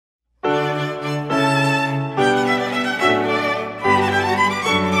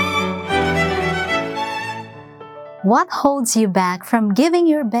What holds you back from giving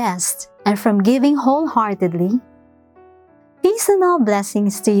your best and from giving wholeheartedly? Peace and all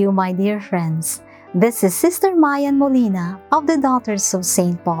blessings to you, my dear friends. This is Sister Mayan Molina of the Daughters of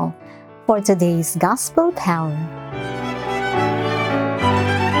St. Paul for today's Gospel Power.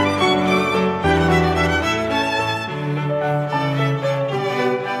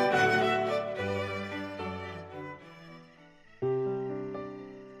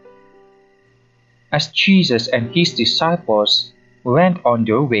 As Jesus and his disciples went on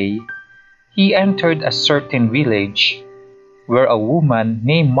their way, he entered a certain village where a woman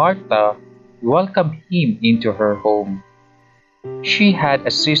named Martha welcomed him into her home. She had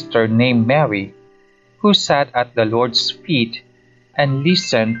a sister named Mary who sat at the Lord's feet and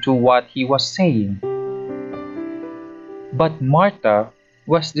listened to what he was saying. But Martha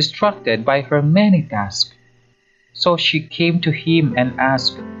was distracted by her many tasks, so she came to him and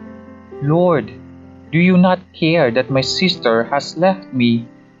asked, "Lord, do you not care that my sister has left me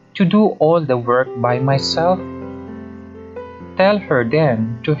to do all the work by myself? Tell her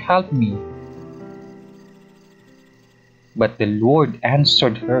then to help me." But the Lord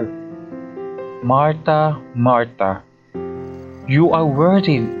answered her, "Martha, Martha, you are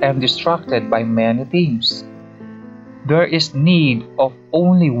worried and distracted by many things. There is need of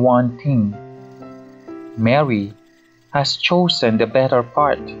only one thing. Mary has chosen the better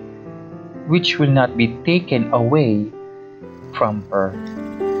part, which will not be taken away from her."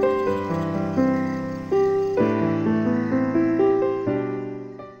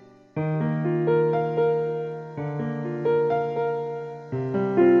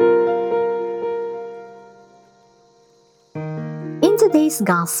 In today's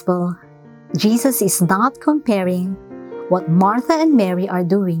Gospel, Jesus is not comparing what Martha and Mary are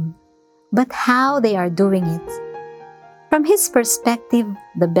doing, but how they are doing it. From his perspective,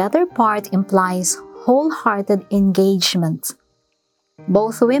 the better part implies wholehearted engagement.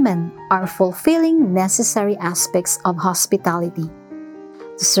 Both women are fulfilling necessary aspects of hospitality,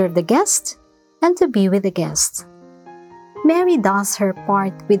 to serve the guest and to be with the guest. Mary does her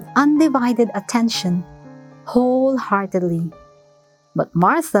part with undivided attention, wholeheartedly. But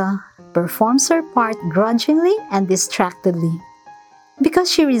Martha performs her part grudgingly and distractedly,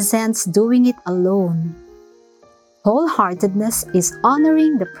 because she resents doing it alone. Wholeheartedness is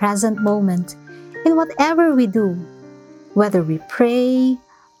honoring the present moment in whatever we do, whether we pray,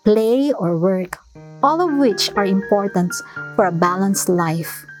 play, or work, all of which are important for a balanced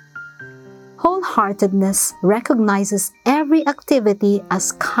life. Wholeheartedness recognizes every activity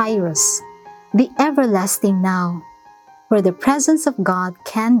as kairos, the everlasting now, where the presence of God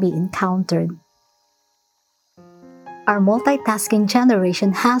can be encountered. Our multitasking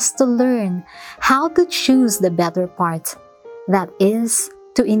generation has to learn how to choose the better part, that is,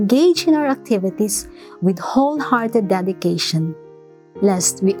 to engage in our activities with wholehearted dedication,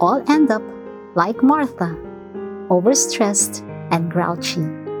 lest we all end up like Martha, overstressed and grouchy.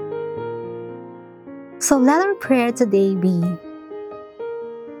 So let our prayer today be,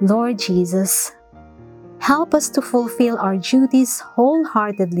 Lord Jesus, help us to fulfill our duties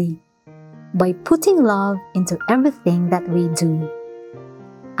wholeheartedly by putting love into everything that we do.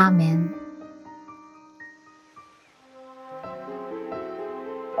 Amen.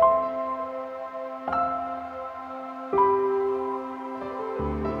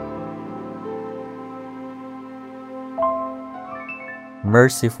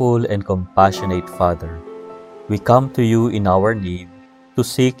 Merciful and compassionate Father, we come to you in our need to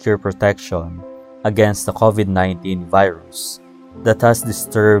seek your protection against the COVID-19 virus that has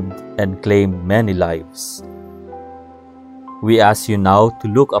disturbed and claimed many lives. We ask you now to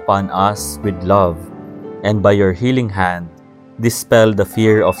look upon us with love and by your healing hand, dispel the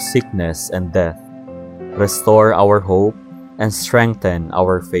fear of sickness and death, restore our hope, and strengthen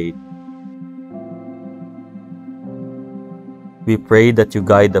our faith. We pray that you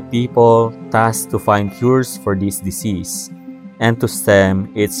guide the people tasked to find cures for this disease and to stem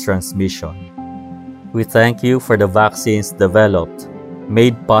its transmission. We thank you for the vaccines developed,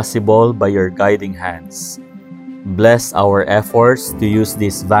 made possible by your guiding hands. Bless our efforts to use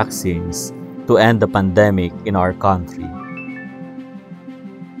these vaccines to end the pandemic in our country.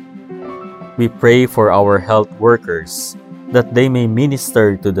 We pray for our health workers that they may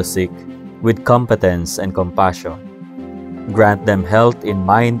minister to the sick with competence and compassion. Grant them health in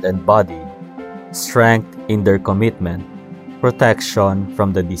mind and body, strength in their commitment, protection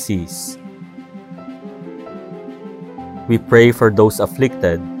from the disease. We pray for those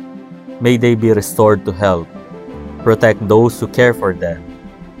afflicted. May they be restored to health. Protect those who care for them.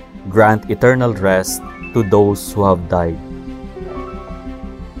 Grant eternal rest to those who have died.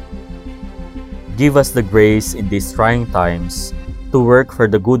 give us the grace in these trying times to work for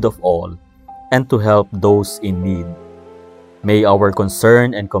the good of all and to help those in need. May our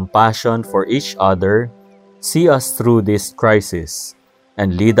concern and compassion for each other see us through this crisis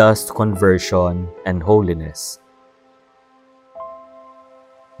and lead us to conversion and holiness.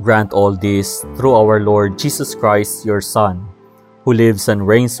 Grant all this through our Lord Jesus Christ, your Son, who lives and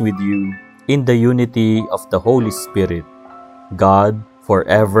reigns with you in the unity of the Holy Spirit, God,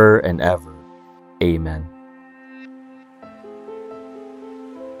 forever and ever. Amen.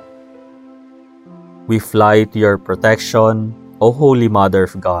 We fly to your protection, O Holy Mother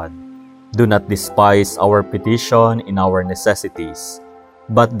of God. Do not despise our petition in our necessities,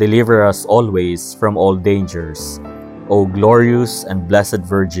 but deliver us always from all dangers. O glorious and blessed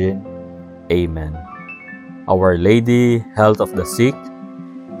Virgin. Amen. Our Lady, health of the sick,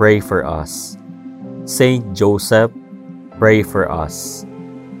 pray for us. Saint Joseph, pray for us.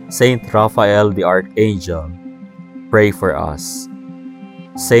 Saint Raphael the Archangel, pray for us.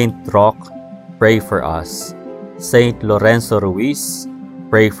 Saint Roque, pray for us. Saint Lorenzo Ruiz,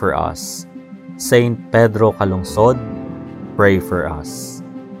 pray for us. Saint Pedro Calungsod, pray for us.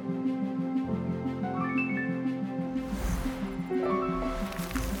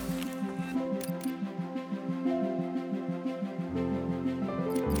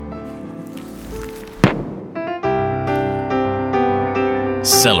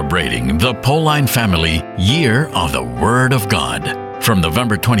 Celebrating the Pauline Family Year of the Word of God from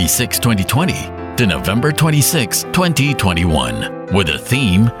November 26, 2020 to November 26, 2021 with a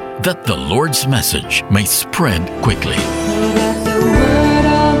theme that the Lord's message may spread quickly.